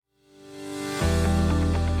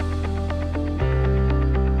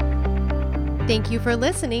Thank you for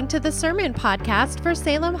listening to the Sermon Podcast for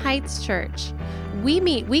Salem Heights Church. We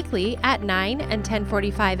meet weekly at 9 and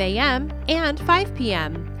 10:45 a.m. and 5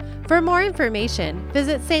 p.m. For more information,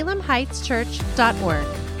 visit salemheightschurch.org.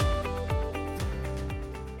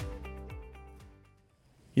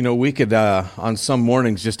 You know, we could, on some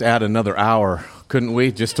mornings, just add another hour, couldn't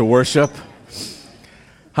we, just to worship?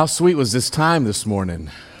 How sweet was this time this morning?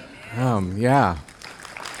 Yeah.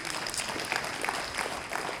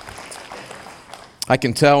 I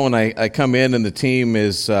can tell when I come in and the team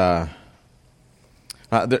is, there's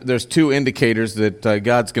two indicators that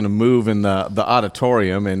God's going to move in the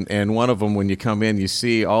auditorium, and one of them, when you come in, you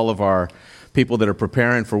see all of our people that are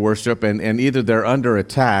preparing for worship, and either they're under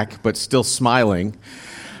attack but still smiling,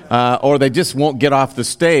 or they just won't get off the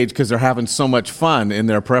stage because they're having so much fun in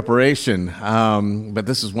their preparation. But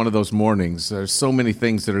this is one of those mornings. There's so many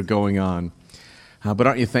things that are going on. But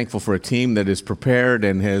aren't you thankful for a team that is prepared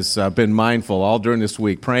and has been mindful all during this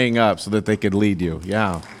week, praying up so that they could lead you?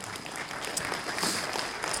 Yeah.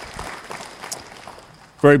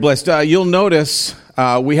 Very blessed. You'll notice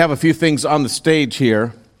we have a few things on the stage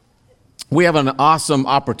here. We have an awesome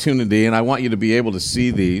opportunity, and I want you to be able to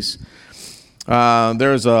see these.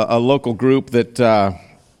 There's a local group that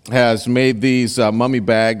has made these mummy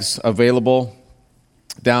bags available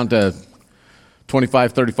down to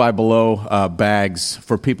 25, 35 below bags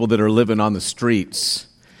for people that are living on the streets.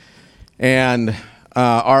 And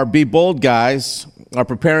our Be Bold guys are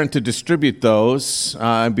preparing to distribute those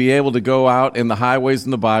and be able to go out in the highways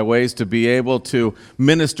and the byways to be able to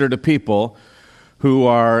minister to people who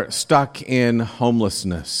are stuck in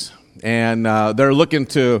homelessness. And they're looking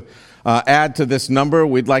to add to this number.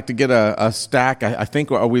 We'd like to get a stack. I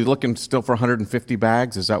think, are we looking still for 150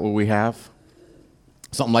 bags? Is that what we have?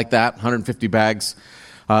 Something like that, 150 bags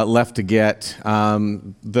left to get.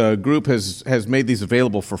 The group has made these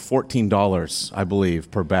available for $14, I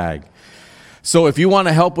believe, per bag. So if you want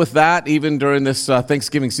to help with that, even during this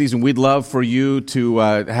Thanksgiving season, we'd love for you to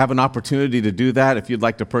have an opportunity to do that. If you'd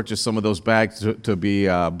like to purchase some of those bags to be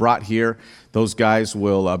brought here, those guys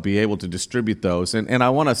will be able to distribute those. And I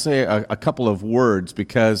want to say a couple of words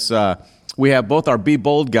because we have both our Be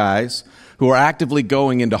Bold guys who are actively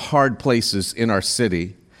going into hard places in our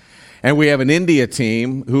city, and we have an India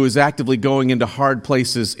team who is actively going into hard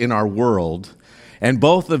places in our world. And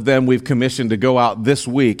both of them we've commissioned to go out this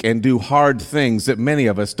week and do hard things that many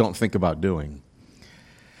of us don't think about doing.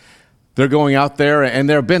 They're going out there, and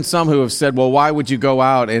there have been some who have said, well, why would you go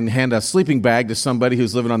out and hand a sleeping bag to somebody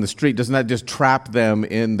who's living on the street? Doesn't that just trap them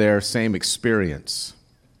in their same experience?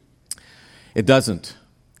 It doesn't.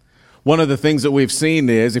 One of the things that we've seen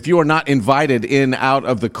is if you are not invited in out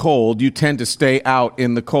of the cold, you tend to stay out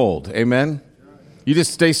in the cold. Amen? You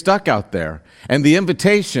just stay stuck out there. And the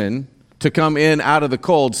invitation to come in out of the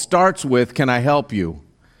cold starts with, can I help you?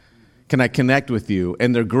 Can I connect with you?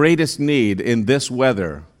 And their greatest need in this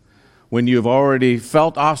weather, when you've already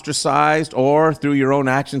felt ostracized or through your own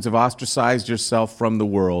actions have ostracized yourself from the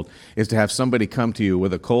world, is to have somebody come to you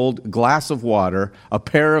with a cold glass of water, a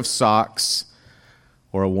pair of socks,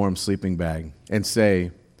 or a warm sleeping bag and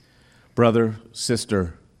say, brother,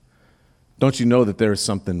 sister, don't you know that there is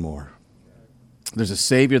something more? There's a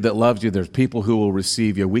Savior that loves you. There's people who will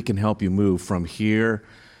receive you. We can help you move from here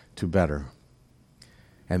to better.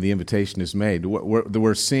 And the invitation is made.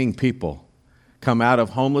 We're seeing people come out of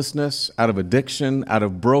homelessness, out of addiction, out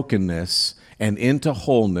of brokenness, and into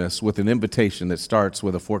wholeness with an invitation that starts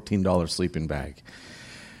with a $14 sleeping bag.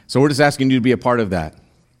 So we're just asking you to be a part of that.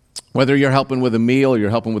 Whether you're helping with a meal or you're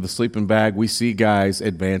helping with a sleeping bag, we see guys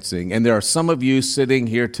advancing. And there are some of you sitting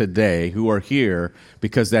here today who are here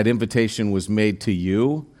because that invitation was made to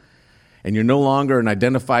you, and you're no longer an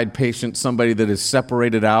identified patient, somebody that is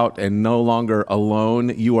separated out and no longer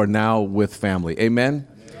alone. You are now with family. Amen?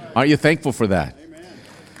 Amen. Aren't you thankful for that? Amen.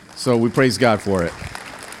 So we praise God for it.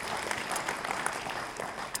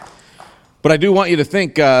 But I do want you to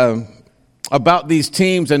think about these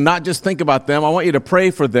teams and not just think about them. I want you to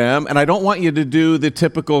pray for them, and I don't want you to do the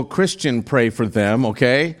typical Christian pray for them,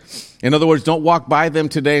 okay? In other words, don't walk by them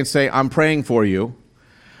today and say, I'm praying for you.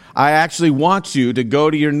 I actually want you to go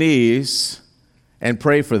to your knees and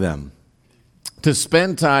pray for them, to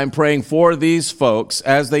spend time praying for these folks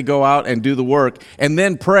as they go out and do the work, and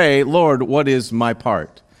then pray, Lord, what is my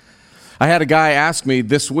part? I had a guy ask me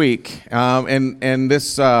this week, and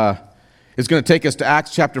this is going to take us to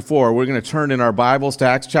Acts chapter 4. We're going to turn in our Bibles to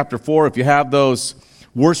Acts chapter 4. If you have those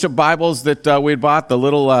worship Bibles that we bought, the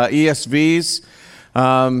little ESVs,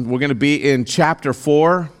 we're going to be in chapter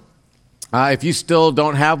 4. If you still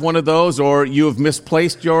don't have one of those or you have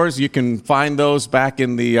misplaced yours, you can find those back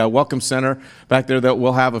in the Welcome Center back there. That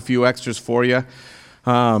we'll have a few extras for you.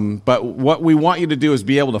 But what we want you to do is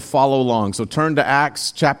be able to follow along. So turn to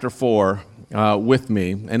Acts chapter 4 with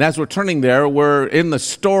me. And as we're turning there, we're in the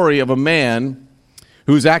story of a man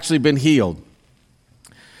who's actually been healed.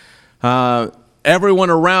 Everyone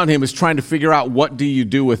around him is trying to figure out, what do you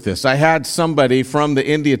do with this? I had somebody from the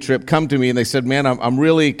India trip come to me and they said, man, I'm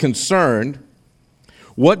really concerned.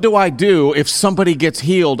 What do I do if somebody gets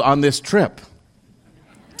healed on this trip?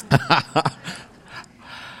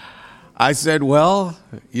 I said, well,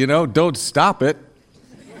 don't stop it.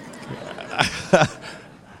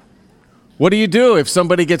 What do you do if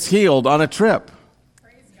somebody gets healed on a trip?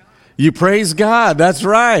 You praise God. That's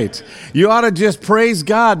right. You ought to just praise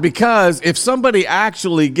God, because if somebody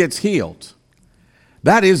actually gets healed,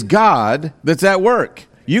 that is God that's at work.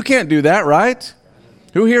 You can't do that, right?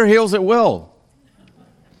 Who here heals at will?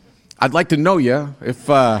 I'd like to know you. If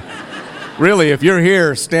you're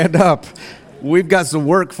here, stand up. We've got some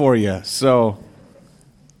work for you. So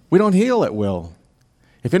we don't heal at will.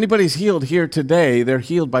 If anybody's healed here today, they're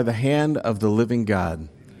healed by the hand of the living God.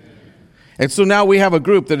 And so now we have a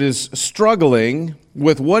group that is struggling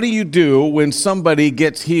with, what do you do when somebody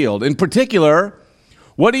gets healed? In particular,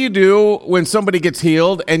 what do you do when somebody gets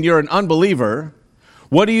healed and you're an unbeliever?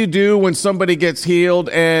 What do you do when somebody gets healed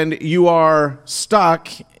and you are stuck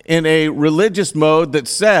in a religious mode that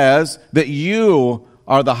says that you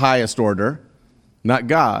are the highest order, not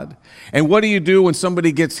God? And what do you do when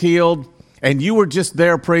somebody gets healed and you were just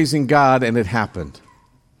there praising God and it happened?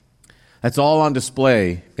 That's all on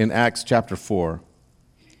display in Acts chapter 4.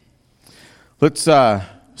 Let's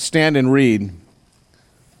stand and read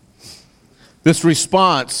this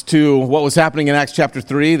response to what was happening in Acts chapter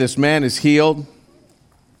 3. This man is healed.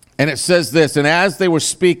 And it says this, and as they were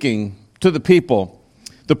speaking to the people,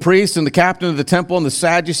 the priest and the captain of the temple and the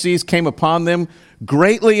Sadducees came upon them,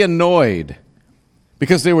 greatly annoyed,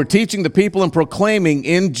 because they were teaching the people and proclaiming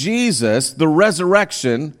in Jesus the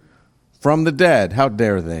resurrection from the dead. How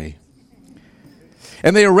dare they?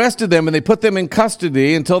 And they arrested them and they put them in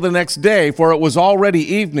custody until the next day, for it was already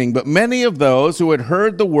evening. But many of those who had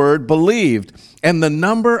heard the word believed, and the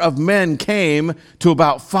number of men came to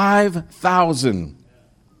about 5,000.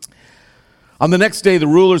 On the next day, the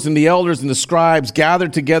rulers and the elders and the scribes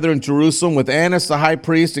gathered together in Jerusalem with Annas the high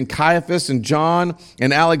priest and Caiaphas and John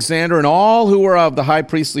and Alexander and all who were of the high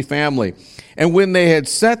priestly family. And when they had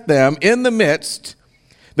set them in the midst,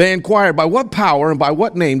 they inquired, by what power and by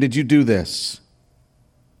what name did you do this?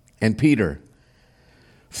 And Peter,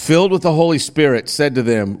 filled with the Holy Spirit, said to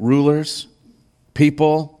them, rulers,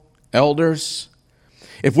 people, elders,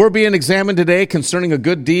 if we're being examined today concerning a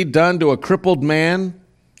good deed done to a crippled man,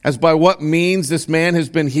 as by what means this man has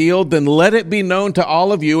been healed, then let it be known to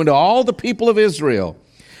all of you and to all the people of Israel,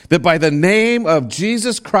 that by the name of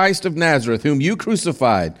Jesus Christ of Nazareth, whom you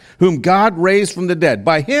crucified, whom God raised from the dead,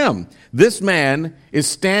 by him, this man is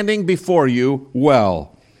standing before you well.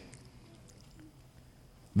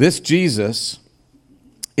 This Jesus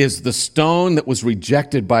is the stone that was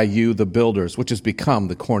rejected by you, the builders, which has become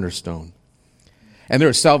the cornerstone. And there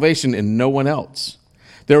is salvation in no one else.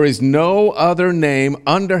 There is no other name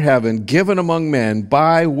under heaven given among men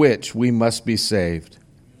by which we must be saved.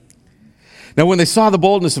 Now, when they saw the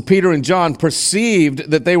boldness of Peter and John,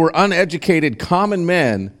 perceived that they were uneducated common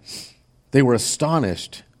men, they were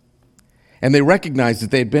astonished. And they recognized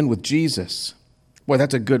that they had been with Jesus. Boy,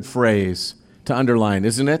 that's a good phrase to underline,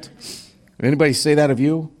 isn't it? Anybody say that of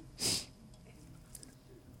you?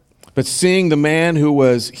 But seeing the man who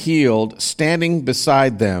was healed standing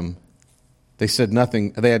beside them, they said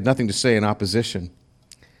nothing. They had nothing to say in opposition.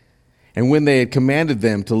 And when they had commanded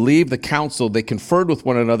them to leave the council, they conferred with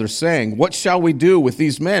one another, saying, what shall we do with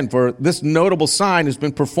these men? For this notable sign has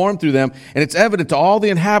been performed through them, and it's evident to all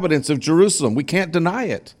the inhabitants of Jerusalem. We can't deny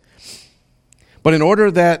it. But in order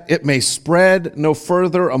that it may spread no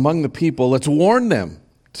further among the people, let's warn them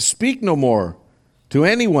to speak no more to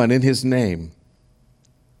anyone in his name.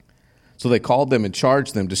 So they called them and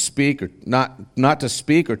charged them to speak or not to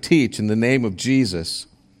speak or teach in the name of Jesus.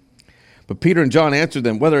 But Peter and John answered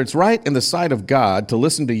them, whether it's right in the sight of God to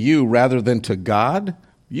listen to you rather than to God,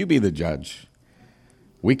 you be the judge.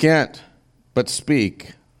 We can't but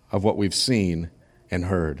speak of what we've seen and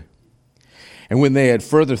heard. And when they had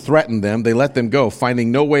further threatened them, they let them go, finding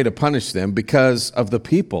no way to punish them because of the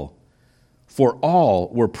people. For all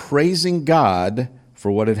were praising God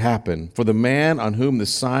for what had happened. For the man on whom the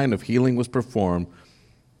sign of healing was performed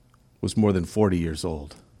was more than 40 years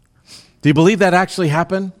old. Do you believe that actually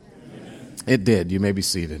happened? Amen. It did. You may be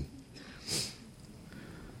seated.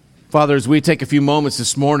 Father, as we take a few moments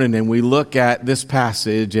this morning and we look at this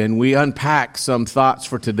passage and we unpack some thoughts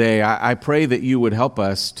for today, I pray that you would help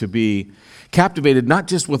us to be captivated not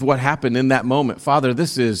just with what happened in that moment. Father,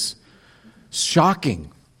 this is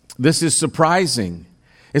shocking. This is surprising.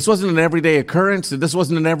 This wasn't an everyday occurrence. This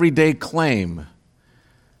wasn't an everyday claim.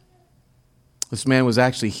 This man was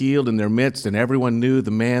actually healed in their midst, and everyone knew the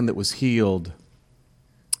man that was healed.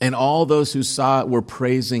 And all those who saw it were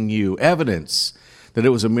praising you. Evidence that it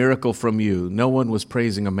was a miracle from you. No one was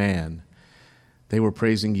praising a man. They were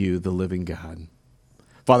praising you, the living God.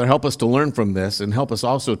 Father, help us to learn from this and help us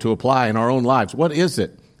also to apply in our own lives. What is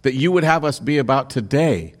it that you would have us be about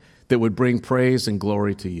today that would bring praise and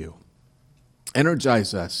glory to you?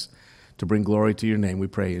 Energize us to bring glory to your name, we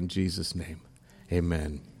pray in Jesus' name.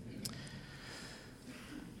 Amen.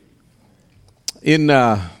 In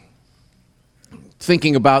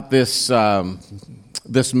thinking about this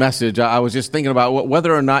message, I was just thinking about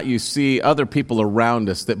whether or not you see other people around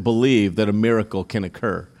us that believe that a miracle can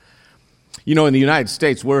occur. You know, in the United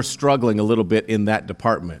States, we're struggling a little bit in that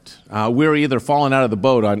department. We're either falling out of the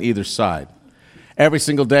boat on either side. Every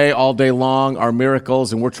single day, all day long, are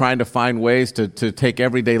miracles, and we're trying to find ways to take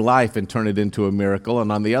everyday life and turn it into a miracle.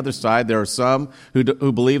 And on the other side, there are some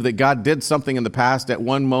who believe that God did something in the past at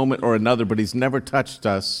one moment or another, but he's never touched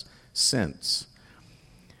us since.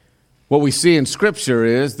 What we see in Scripture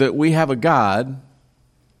is that we have a God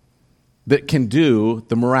that can do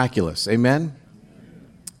the miraculous. Amen?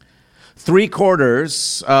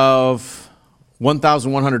 3/4 of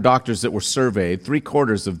 1,100 doctors that were surveyed,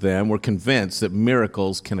 3/4 of them were convinced that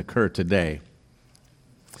miracles can occur today.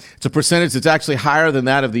 It's a percentage that's actually higher than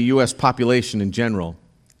that of the U.S. population in general.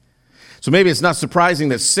 So maybe it's not surprising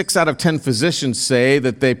that 6 out of 10 physicians say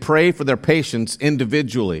that they pray for their patients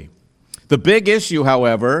individually. The big issue,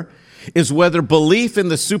 however, is whether belief in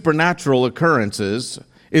the supernatural occurrences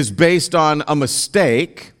is based on a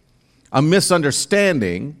mistake, a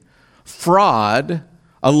misunderstanding, fraud,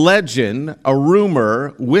 a legend, a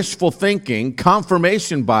rumor, wishful thinking,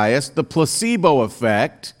 confirmation bias, the placebo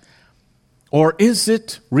effect, or is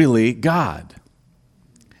it really God?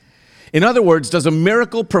 In other words, does a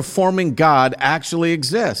miracle-performing God actually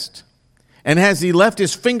exist? And has he left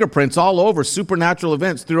his fingerprints all over supernatural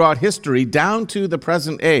events throughout history down to the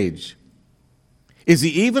present age? Is he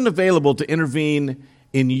even available to intervene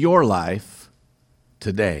in your life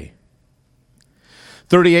today?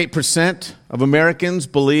 38% of Americans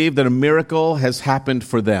believe that a miracle has happened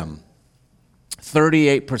for them.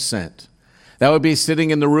 38%. That would be sitting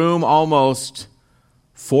in the room, almost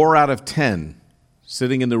 4 out of 10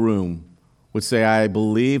 sitting in the room would say, I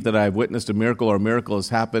believe that I've witnessed a miracle or a miracle has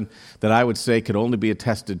happened that I would say could only be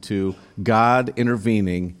attested to God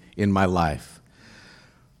intervening in my life.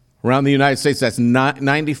 Around the United States, that's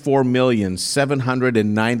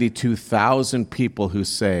 94,792,000 people who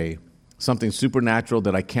say, something supernatural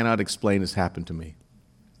that I cannot explain has happened to me.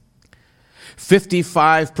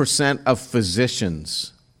 55% of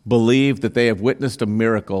physicians believe that they have witnessed a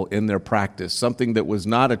miracle in their practice, something that was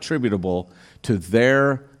not attributable to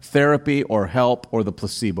their therapy or help or the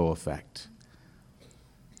placebo effect,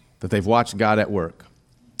 that they've watched God at work.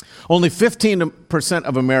 Only 15%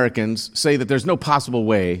 of Americans say that there's no possible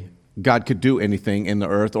way God could do anything in the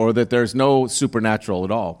earth or that there's no supernatural at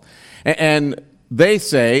all. And they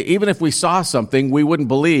say, even if we saw something, we wouldn't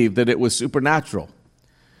believe that it was supernatural.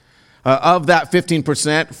 Of that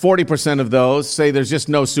 15%, 40% of those say there's just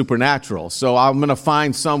no supernatural. So I'm going to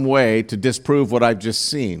find some way to disprove what I've just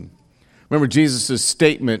seen. Remember Jesus'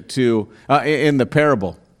 statement in the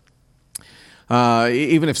parable.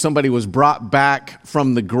 Even if somebody was brought back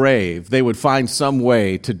from the grave, they would find some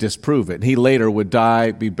way to disprove it. He later would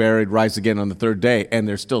die, be buried, rise again on the third day, and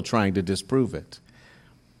they're still trying to disprove it.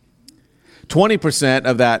 20%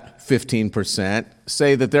 of that 15%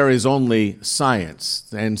 say that there is only science,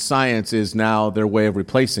 and science is now their way of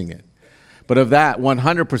replacing it. But of that,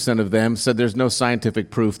 100% of them said there's no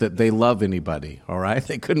scientific proof that they love anybody, all right?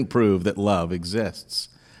 They couldn't prove that love exists.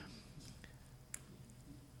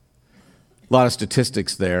 A lot of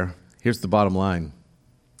statistics there. Here's the bottom line.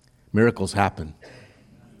 Miracles happen.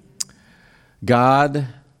 God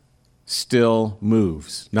still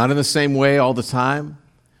moves. Not in the same way all the time,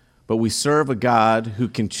 but we serve a God who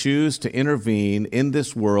can choose to intervene in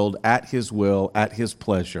this world at his will, at his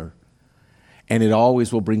pleasure, and it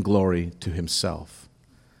always will bring glory to himself.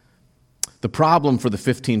 The problem for the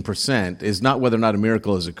 15% is not whether or not a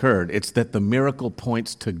miracle has occurred, it's that the miracle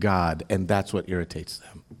points to God, and that's what irritates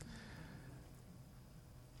them.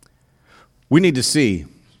 We need to see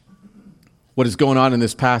what is going on in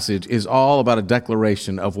this passage is all about a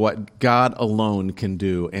declaration of what God alone can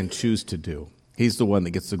do and choose to do. He's the one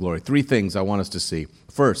that gets the glory. 3 things I want us to see.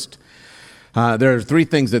 First, there are 3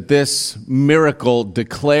 things that this miracle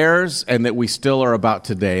declares and that we still are about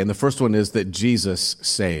today. And the first one is that Jesus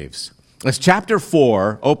saves. As chapter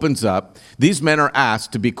 4 opens up, these men are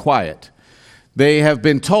asked to be quiet. They have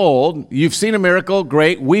been told, you've seen a miracle,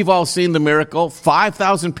 great. We've all seen the miracle.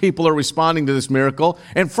 5,000 people are responding to this miracle.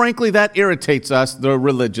 And frankly, that irritates us, the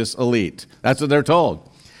religious elite. That's what they're told.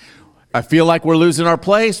 I feel like we're losing our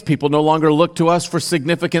place. People no longer look to us for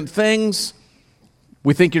significant things.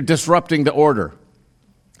 We think you're disrupting the order.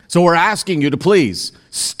 So we're asking you to please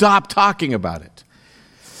stop talking about it.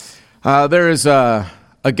 There is a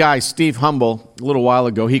guy, Steve Humble, a little while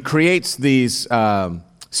ago. He creates these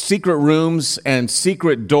secret rooms and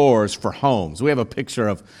secret doors for homes. We have a picture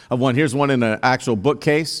of one. Here's one in an actual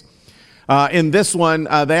bookcase. In this one,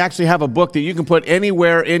 they actually have a book that you can put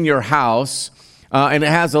anywhere in your house, and it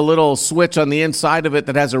has a little switch on the inside of it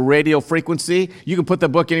that has a radio frequency. You can put the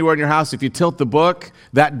book anywhere in your house. If you tilt the book,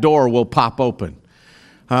 that door will pop open.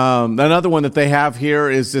 Another one that they have here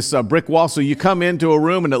is this brick wall. So you come into a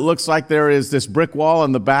room and it looks like there is this brick wall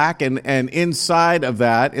in the back, and inside of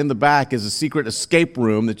that, in the back, is a secret escape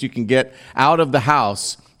room that you can get out of the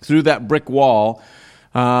house through that brick wall.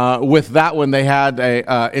 With that one, they had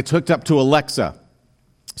it's hooked up to Alexa.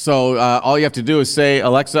 So all you have to do is say,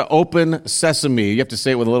 Alexa, open sesame. You have to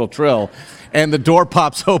say it with a little trill, and the door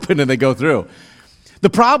pops open and they go through. The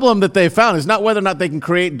problem that they found is not whether or not they can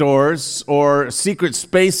create doors or secret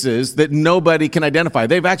spaces that nobody can identify.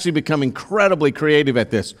 They've actually become incredibly creative at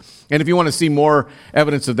this. And if you want to see more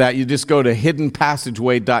evidence of that, you just go to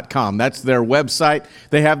hiddenpassageway.com. That's their website.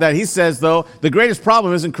 They have that. He says, though, the greatest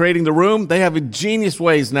problem isn't creating the room. They have ingenious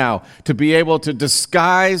ways now to be able to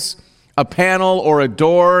disguise a panel or a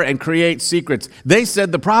door and create secrets. They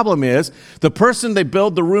said the problem is the person they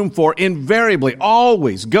build the room for invariably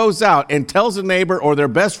always goes out and tells a neighbor or their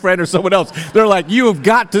best friend or someone else. They're like, you have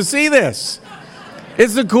got to see this.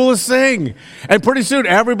 It's the coolest thing. And pretty soon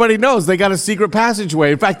everybody knows they got a secret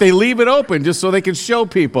passageway. In fact, they leave it open just so they can show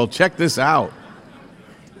people, check this out.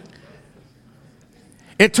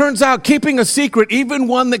 It turns out keeping a secret, even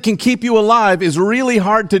one that can keep you alive, is really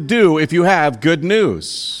hard to do if you have good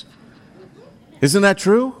news. Isn't that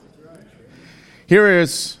true? Here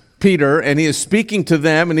is Peter, and he is speaking to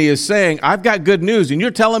them, and he is saying, I've got good news, and you're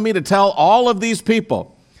telling me to tell all of these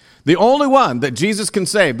people, the only one that Jesus can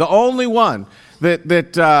save, the only one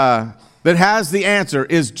that has the answer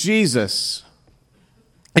is Jesus.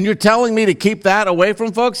 And you're telling me to keep that away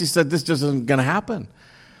from folks? He said, this just isn't going to happen.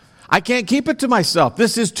 I can't keep it to myself.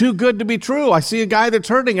 This is too good to be true. I see a guy that's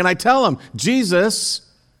hurting, and I tell him, Jesus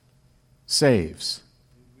saves.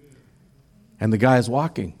 And the guy is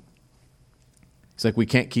walking. He's like, we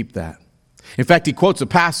can't keep that. In fact, he quotes a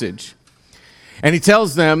passage, and he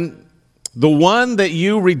tells them, the one that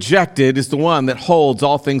you rejected is the one that holds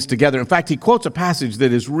all things together. In fact, he quotes a passage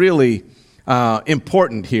that is really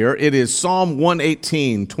important here. It is Psalm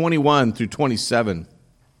 118, 21 through 27.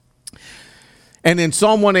 And in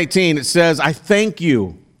Psalm 118, it says, I thank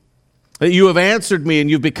you that you have answered me and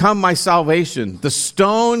you've become my salvation. The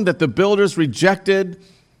stone that the builders rejected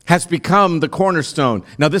has become the cornerstone.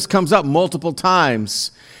 Now, this comes up multiple times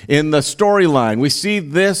in the storyline. We see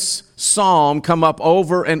this psalm come up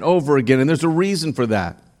over and over again, and there's a reason for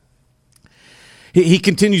that. He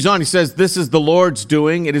continues on. He says, this is the Lord's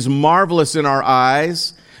doing. It is marvelous in our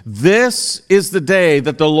eyes. This is the day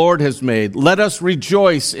that the Lord has made. Let us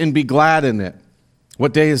rejoice and be glad in it.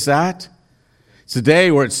 What day is that? It's the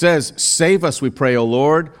day where it says, save us, we pray, O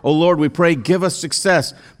Lord. O Lord, we pray, give us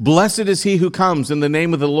success. Blessed is he who comes in the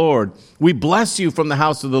name of the Lord. We bless you from the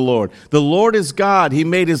house of the Lord. The Lord is God. He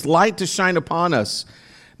made his light to shine upon us.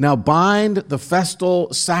 Now bind the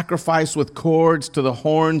festal sacrifice with cords to the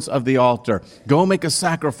horns of the altar. Go make a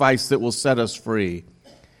sacrifice that will set us free.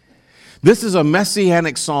 This is a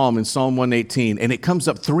messianic psalm in Psalm 118, and it comes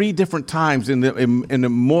up 3 different times in the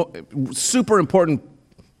more super important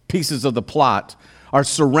pieces of the plot are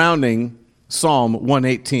surrounding Psalm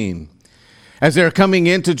 118. As they're coming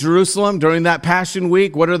into Jerusalem during that Passion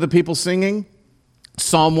Week, what are the people singing?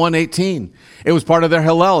 Psalm 118. It was part of their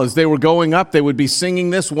Hallel. As they were going up, they would be singing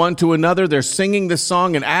this one to another. They're singing this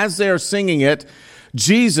song, and as they are singing it,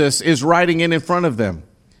 Jesus is riding in front of them.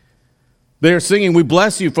 They are singing, we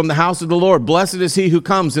bless you from the house of the Lord. Blessed is he who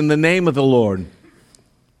comes in the name of the Lord.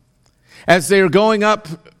 As they are going up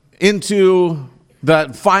into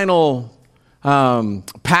that final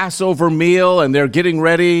Passover meal, and they're getting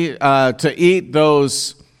ready to eat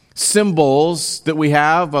those symbols that we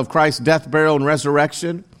have of Christ's death, burial, and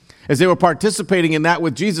resurrection. as they were participating in that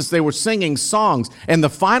with Jesus, they were singing songs. And the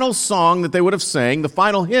final song that they would have sang, the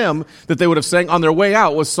final hymn that they would have sang on their way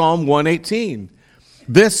out was Psalm 118.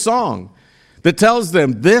 This song that tells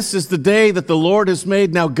them, this is the day that the Lord has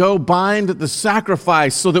made. Now go bind the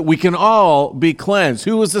sacrifice so that we can all be cleansed.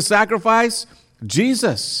 Who was the sacrifice?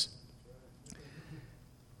 Jesus.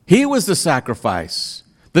 He was the sacrifice.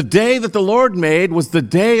 The day that the Lord made was the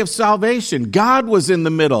day of salvation. God was in the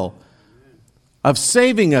middle of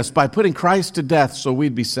saving us by putting Christ to death so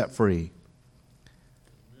we'd be set free.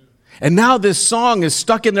 And now this song is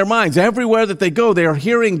stuck in their minds. Everywhere that they go, they are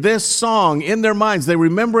hearing this song in their minds. They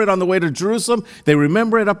remember it on the way to Jerusalem. They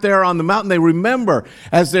remember it up there on the mountain. They remember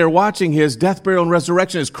as they're watching his death, burial, and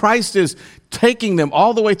resurrection, as Christ is taking them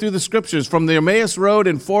all the way through the scriptures from the Emmaus Road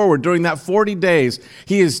and forward during that 40 days.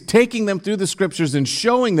 He is taking them through the scriptures and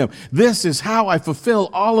showing them, this is how I fulfill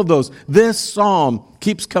all of those. This psalm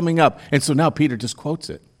keeps coming up. And so now Peter just quotes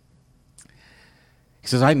it. He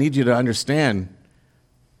says, I need you to understand,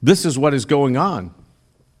 this is what is going on.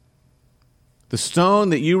 The stone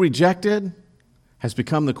that you rejected has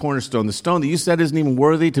become the cornerstone. The stone that you said isn't even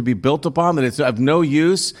worthy to be built upon, that it's of no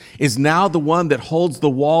use, is now the one that holds the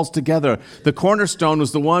walls together. The cornerstone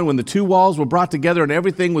was the one when the two walls were brought together and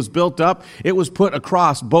everything was built up, it was put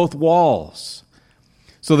across both walls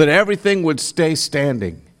so that everything would stay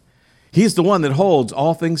standing. He's the one that holds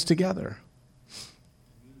all things together.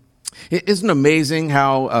 Isn't it amazing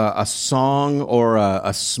how a song or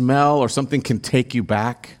a smell or something can take you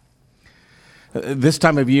back? This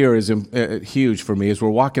time of year is huge for me as we're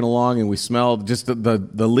walking along and we smell just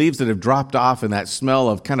the leaves that have dropped off, and that smell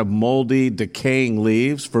of kind of moldy, decaying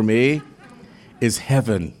leaves for me is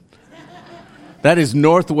heaven. That is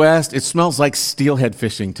Northwest. It smells like steelhead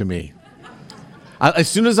fishing to me. As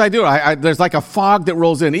soon as I do it, there's like a fog that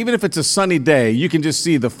rolls in. Even if it's a sunny day, you can just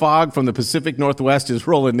see the fog from the Pacific Northwest is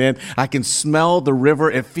rolling in. I can smell the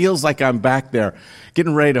river. It feels like I'm back there,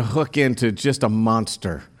 getting ready to hook into just a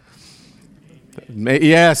monster.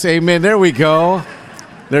 Yes, amen. There we go.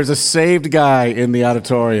 There's a saved guy in the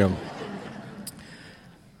auditorium.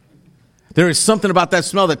 There is something about that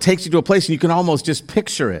smell that takes you to a place and you can almost just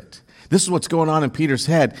picture it. This is what's going on in Peter's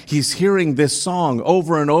head. He's hearing this song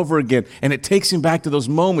over and over again, and it takes him back to those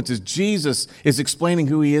moments as Jesus is explaining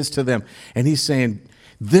who he is to them. And he's saying,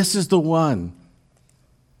 this is the one.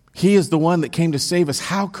 He is the one that came to save us.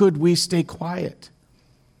 How could we stay quiet?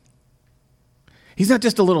 He's not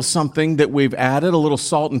just a little something that we've added, a little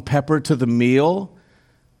salt and pepper to the meal.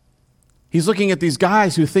 He's looking at these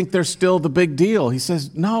guys who think they're still the big deal. He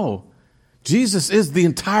says, no, Jesus is the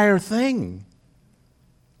entire thing.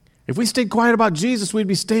 If we stayed quiet about Jesus, we'd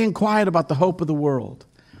be staying quiet about the hope of the world.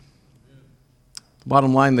 The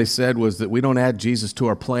bottom line, they said, was that we don't add Jesus to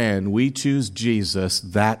our plan. We choose Jesus.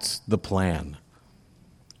 That's the plan.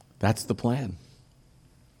 That's the plan.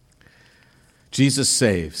 Jesus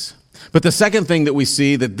saves. But the second thing that we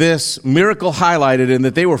see that this miracle highlighted and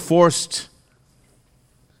that they were forced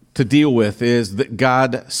to deal with is that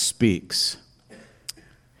God speaks.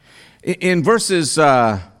 In verses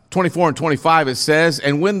 24 and 25, it says,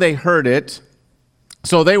 and when they heard it,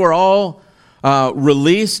 so they were all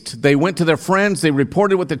released. They went to their friends. They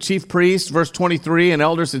reported what the chief priests, verse 23, and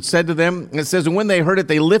elders had said to them. And it says, and when they heard it,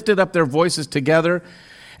 they lifted up their voices together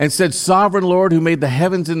and said, Sovereign Lord, who made the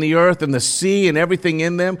heavens and the earth and the sea and everything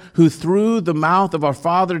in them, who through the mouth of our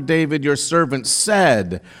father David, your servant,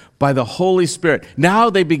 said by the Holy Spirit. Now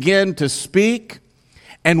they begin to speak.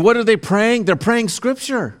 And what are they praying? They're praying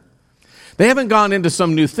Scripture. They haven't gone into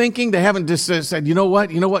some new thinking. They haven't just said, you know what,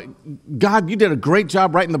 God, you did a great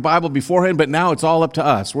job writing the Bible beforehand, but now it's all up to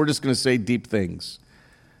us. We're just going to say deep things.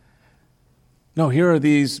 No, here are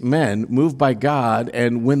these men moved by God,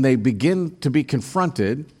 and when they begin to be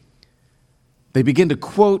confronted, they begin to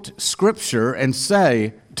quote Scripture and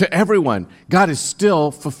say to everyone, God is still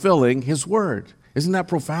fulfilling His word. Isn't that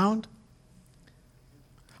profound?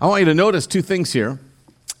 I want you to notice two things here.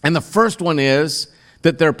 And the first one is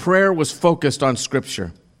that their prayer was focused on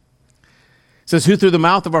Scripture. It says, who through the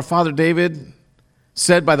mouth of our father David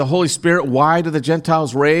said by the Holy Spirit, why do the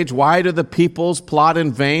Gentiles rage? Why do the peoples plot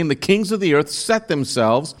in vain? The kings of the earth set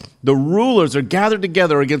themselves. The rulers are gathered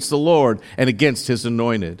together against the Lord and against His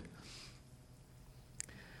anointed.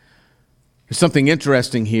 There's something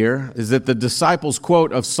interesting here, is that the disciples'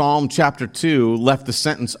 quote of Psalm chapter 2 left the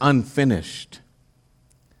sentence unfinished.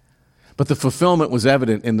 But the fulfillment was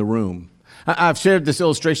evident in the room. I've shared this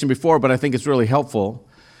illustration before, but I think it's really helpful.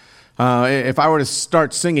 If I were to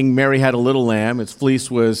start singing Mary Had a Little Lamb, its fleece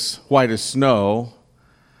was white as snow,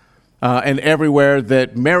 and everywhere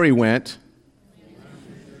that Mary went,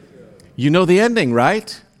 you know the ending,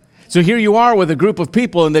 right? So here you are with a group of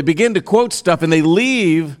people, and they begin to quote stuff, and they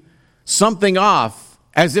leave something off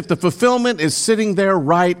as if the fulfillment is sitting there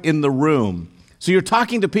right in the room. So you're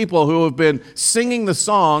talking to people who have been singing the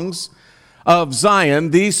songs of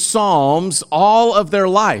Zion, these psalms, all of their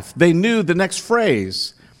life. They knew the next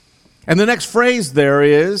phrase. And the next phrase there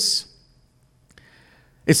is,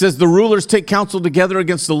 it says, the rulers take counsel together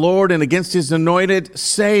against the Lord and against his anointed,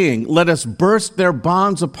 saying, let us burst their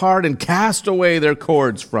bonds apart and cast away their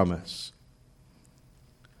cords from us.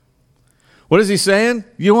 What is he saying?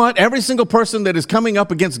 You want every single person that is coming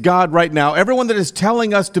up against God right now, everyone that is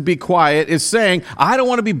telling us to be quiet is saying, I don't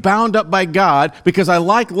want to be bound up by God because I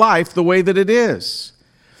like life the way that it is.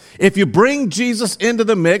 If you bring Jesus into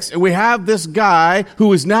the mix and we have this guy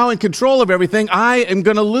who is now in control of everything, I am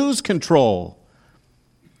going to lose control.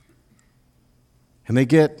 And they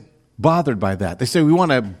get bothered by that. They say, we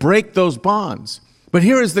want to break those bonds. But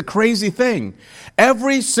here is the crazy thing.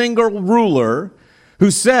 Every single ruler who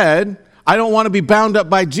said, I don't want to be bound up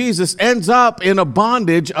by Jesus, ends up in a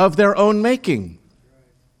bondage of their own making.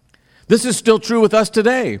 This is still true with us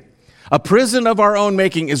today. A prison of our own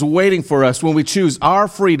making is waiting for us when we choose our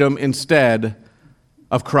freedom instead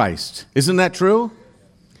of Christ. Isn't that true?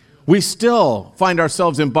 We still find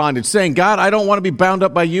ourselves in bondage, saying, God, I don't want to be bound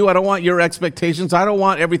up by you. I don't want your expectations. I don't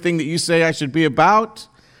want everything that you say I should be about.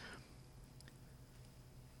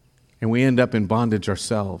 And we end up in bondage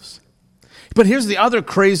ourselves. But here's the other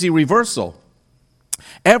crazy reversal.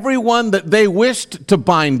 Everyone that they wished to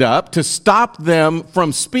bind up, to stop them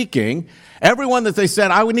from speaking, everyone that they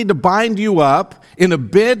said, I would need to bind you up in a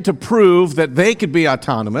bid to prove that they could be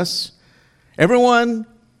autonomous, everyone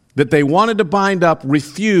that they wanted to bind up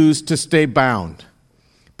refused to stay bound.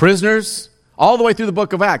 Prisoners, all the way through the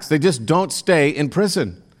book of Acts, they just don't stay in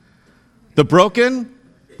prison. The broken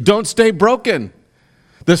don't stay broken.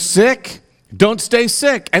 The sick don't stay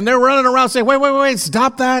sick. And they're running around saying, wait,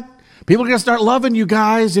 stop that. People are going to start loving you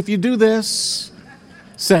guys if you do this.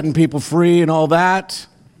 Setting people free and all that.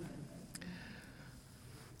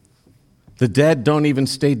 The dead don't even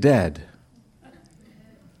stay dead.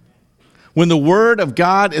 When the word of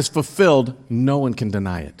God is fulfilled, no one can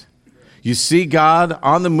deny it. You see God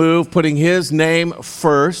on the move, putting his name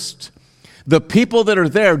first. The people that are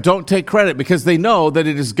there don't take credit because they know that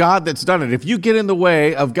it is God that's done it. If you get in the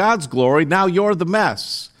way of God's glory, now you're the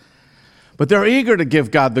mess. But they're eager to give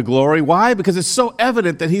God the glory. Why? Because it's so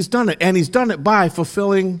evident that he's done it, and he's done it by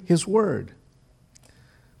fulfilling his word.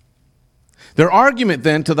 Their argument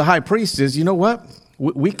then to the high priest is, you know what?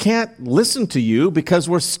 We can't listen to you because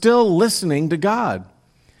we're still listening to God.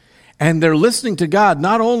 And they're listening to God.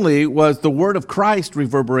 Not only was the word of Christ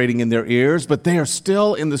reverberating in their ears, but they are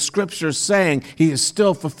still in the scriptures saying he is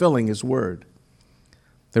still fulfilling his word.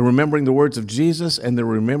 They're remembering the words of Jesus, and they're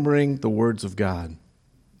remembering the words of God.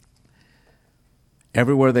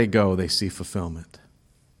 Everywhere they go, they see fulfillment.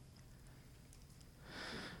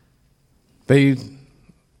 They,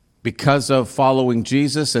 because of following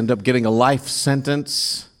Jesus, end up getting a life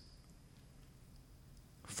sentence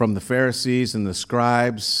from the Pharisees and the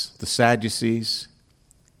scribes, the Sadducees.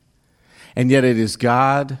 And yet it is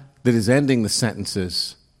God that is ending the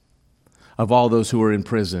sentences of all those who are in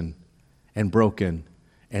prison and broken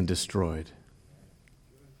and destroyed.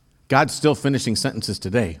 God's still finishing sentences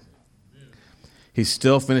today. He's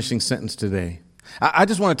still finishing sentence today. I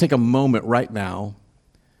just want to take a moment right now,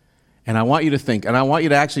 and I want you to think, and I want you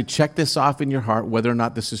to actually check this off in your heart, whether or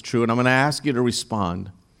not this is true, and I'm going to ask you to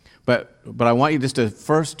respond. But I want you just to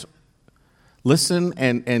first listen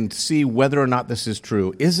and see whether or not this is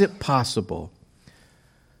true. Is it possible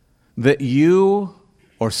that you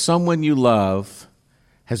or someone you love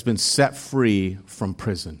has been set free from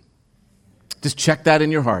prison? Just check that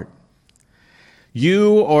in your heart.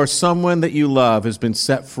 You or someone that you love has been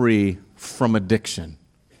set free from addiction.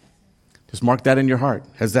 Just mark that in your heart.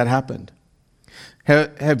 Has that happened?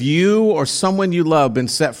 Have you or someone you love been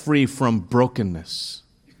set free from brokenness?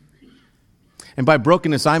 And by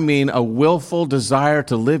brokenness, I mean a willful desire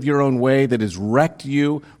to live your own way that has wrecked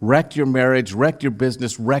you, wrecked your marriage, wrecked your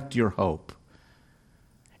business, wrecked your hope.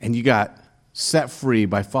 And you got set free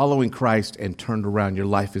by following Christ and turned around. Your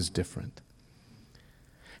life is different.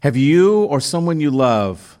 Have you or someone you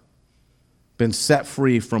love been set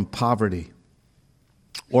free from poverty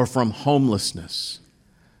or from homelessness?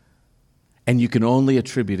 And you can only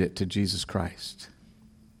attribute it to Jesus Christ.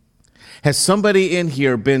 Has somebody in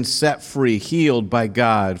here been set free, healed by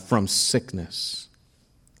God from sickness?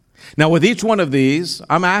 Now, with each one of these,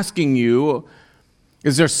 I'm asking you,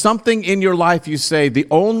 is there something in your life you say, the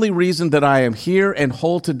only reason that I am here and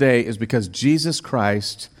whole today is because Jesus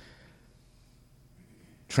Christ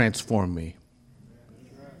transformed me?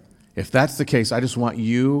 If that's the case, I just want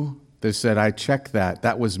you that said, I checked that.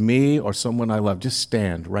 That was me or someone I love. Just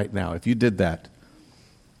stand right now if you did that.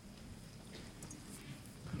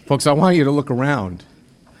 Folks, I want you to look around.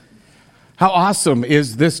 How awesome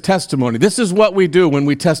is this testimony? This is what we do when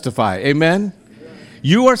we testify. Amen?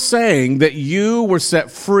 You are saying that you were set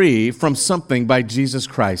free from something by Jesus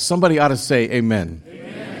Christ. Somebody ought to say amen.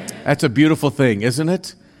 Amen. That's a beautiful thing, isn't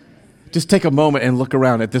it? Just take a moment and look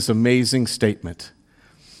around at this amazing statement.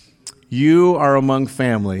 You are among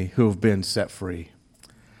family who have been set free.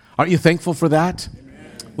 Aren't you thankful for that?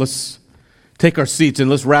 Amen. Let's take our seats and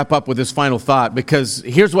let's wrap up with this final thought, because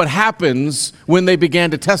here's what happens when they began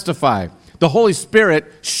to testify. The Holy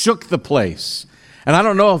Spirit shook the place. And I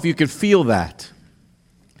don't know if you could feel that.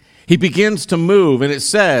 He begins to move, and it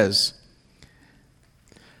says,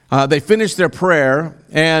 they finish their prayer,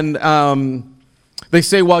 and they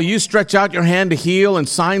say, while you stretch out your hand to heal, and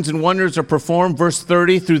signs and wonders are performed, verse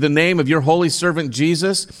 30, through the name of your holy servant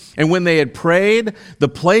Jesus. And when they had prayed, the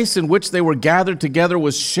place in which they were gathered together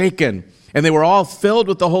was shaken, and they were all filled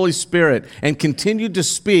with the Holy Spirit, and continued to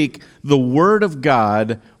speak the word of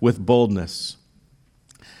God with boldness.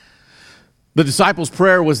 The disciples'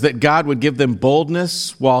 prayer was that God would give them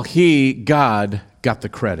boldness, while God, got the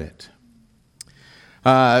credit.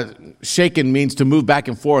 Shaken means to move back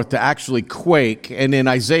and forth, to actually quake. And in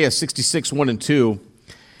Isaiah 66, 1 and 2,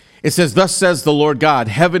 it says, thus says the Lord God,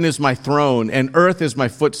 heaven is my throne, and earth is my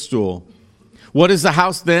footstool. What is the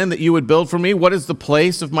house then that you would build for me? What is the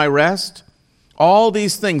place of my rest? All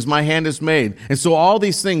these things my hand has made. And so all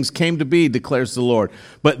these things came to be, declares the Lord.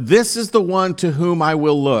 But this is the one to whom I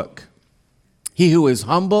will look. He who is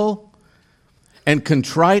humble and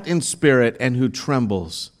contrite in spirit, and who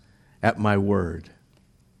trembles at my word.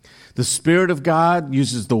 The Spirit of God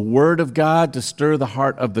uses the Word of God to stir the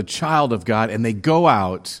heart of the child of God, and they go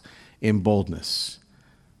out in boldness.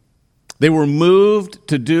 They were moved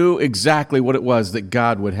to do exactly what it was that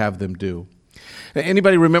God would have them do.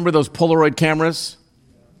 Anybody remember those Polaroid cameras?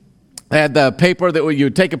 They had the paper that you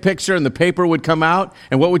would take a picture and the paper would come out,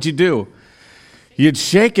 and what would you do? You'd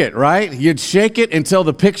shake it, right? You'd shake it until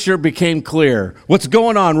the picture became clear. What's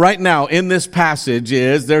going on right now in this passage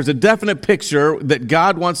is there's a definite picture that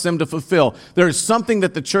God wants them to fulfill. There's something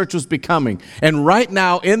that the church was becoming. And right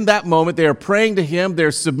now, in that moment, they are praying to Him.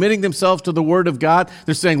 They're submitting themselves to the Word of God.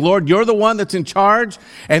 They're saying, Lord, you're the one that's in charge.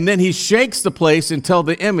 And then He shakes the place until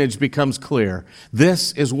the image becomes clear.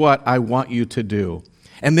 This is what I want you to do.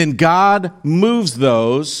 And then God moves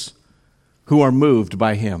those who are moved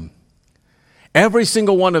by Him. Every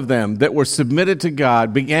single one of them that were submitted to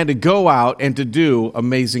God began to go out and to do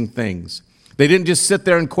amazing things. They didn't just sit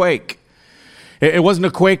there and quake. It wasn't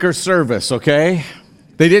a Quaker service, okay?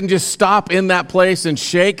 They didn't just stop in that place and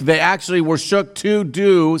shake. They actually were shook to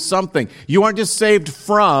do something. You aren't just saved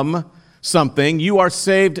from something. You are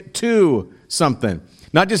saved to something.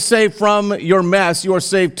 Not just saved from your mess, you are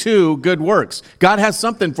saved to good works. God has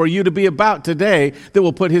something for you to be about today that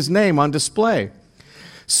will put His name on display.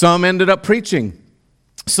 Some ended up preaching.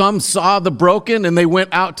 Some saw the broken and they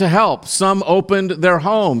went out to help. Some opened their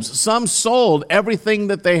homes. Some sold everything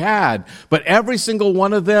that they had. But every single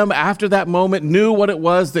one of them, after that moment, knew what it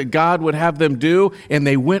was that God would have them do, and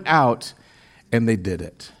they went out and they did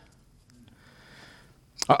it.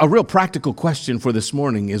 A real practical question for this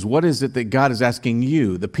morning is, what is it that God is asking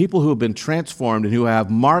you, the people who have been transformed and who have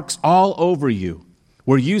marks all over you,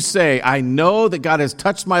 where you say, I know that God has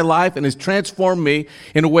touched my life and has transformed me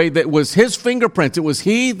in a way that was His fingerprints. It was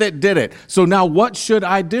He that did it. So now what should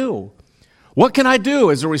I do? What can I do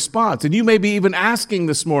as a response? And you may be even asking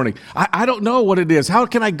this morning, I don't know what it is. How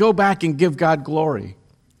can I go back and give God glory?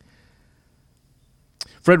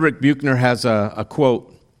 Frederick Buechner has a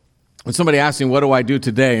quote. When somebody asked him, what do I do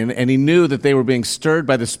today? And he knew that they were being stirred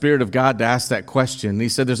by the Spirit of God to ask that question. And he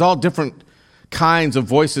said, there's all different kinds of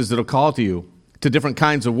voices that will call to you, to different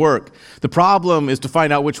kinds of work. The problem is to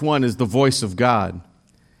find out which one is the voice of God.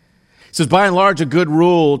 He says, by and large, a good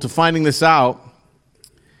rule to finding this out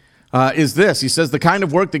is this. He says, the kind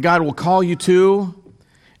of work that God will call you to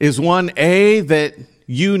is one, A, that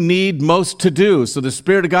you need most to do. So the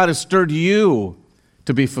Spirit of God has stirred you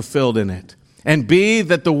to be fulfilled in it. And B,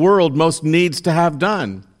 that the world most needs to have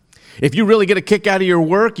done. If you really get a kick out of your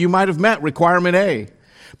work, you might have met requirement A.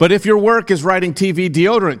 But if your work is writing TV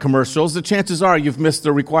deodorant commercials, the chances are you've missed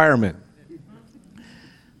the requirement.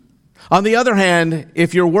 On the other hand,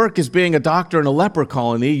 if your work is being a doctor in a leper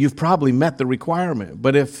colony, you've probably met the requirement.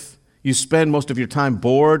 But if you spend most of your time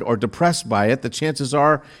bored or depressed by it, the chances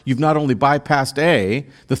are you've not only bypassed A,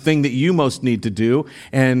 the thing that you most need to do,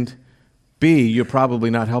 and B, you're probably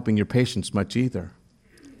not helping your patients much either.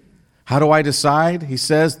 How do I decide? He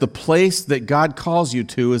says, the place that God calls you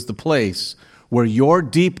to is the place where your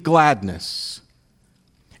deep gladness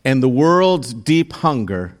and the world's deep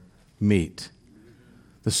hunger meet.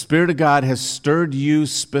 The Spirit of God has stirred you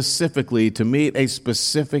specifically to meet a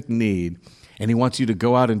specific need, and He wants you to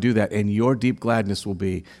go out and do that, and your deep gladness will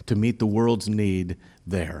be to meet the world's need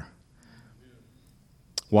there.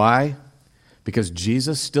 Why? Because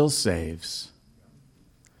Jesus still saves,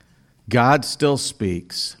 God still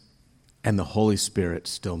speaks, and the Holy Spirit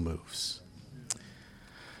still moves.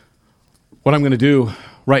 What I'm going to do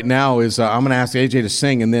right now is I'm going to ask AJ to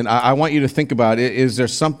sing, and then I want you to think about it. Is there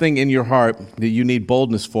something in your heart that you need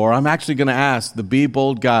boldness for? I'm actually going to ask the Be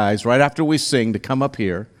Bold guys right after we sing to come up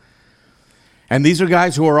here. And these are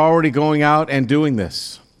guys who are already going out and doing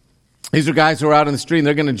this. These are guys who are out in the street, and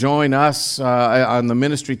they're going to join us on the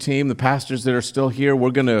ministry team, the pastors that are still here.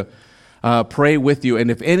 We're going to pray with you.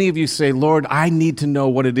 And if any of you say, Lord, I need to know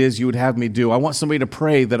what it is you would have me do. I want somebody to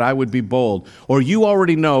pray that I would be bold. Or you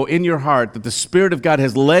already know in your heart that the Spirit of God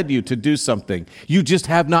has led you to do something. You just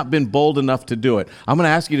have not been bold enough to do it. I'm going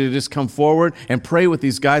to ask you to just come forward and pray with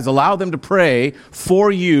these guys. Allow them to pray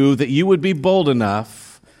for you that you would be bold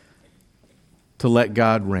enough to let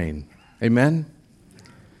God reign. Amen?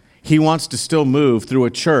 He wants to still move through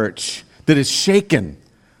a church that is shaken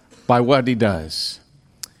by what He does.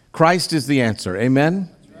 Christ is the answer. Amen?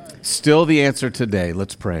 Still the answer today.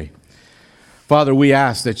 Let's pray. Father, we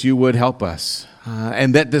ask that you would help us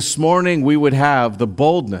and that this morning we would have the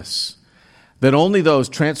boldness that only those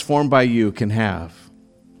transformed by you can have.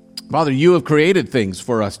 Father, you have created things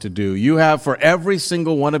for us to do. You have for every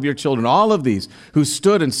single one of your children, all of these who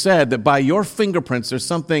stood and said that by your fingerprints there's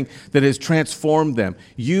something that has transformed them.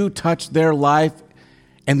 You touched their life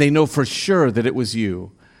and they know for sure that it was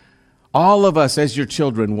you. All of us as your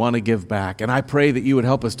children want to give back, and I pray that you would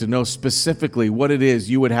help us to know specifically what it is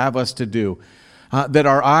you would have us to do, that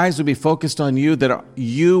our eyes would be focused on you, that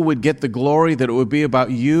you would get the glory, that it would be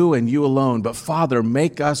about you and you alone. But Father,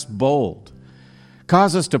 make us bold.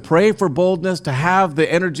 Cause us to pray for boldness, to have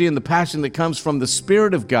the energy and the passion that comes from the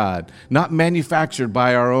Spirit of God, not manufactured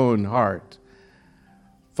by our own heart.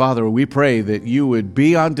 Father, we pray that you would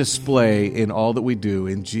be on display in all that we do.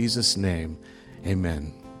 In Jesus' name,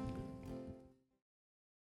 amen.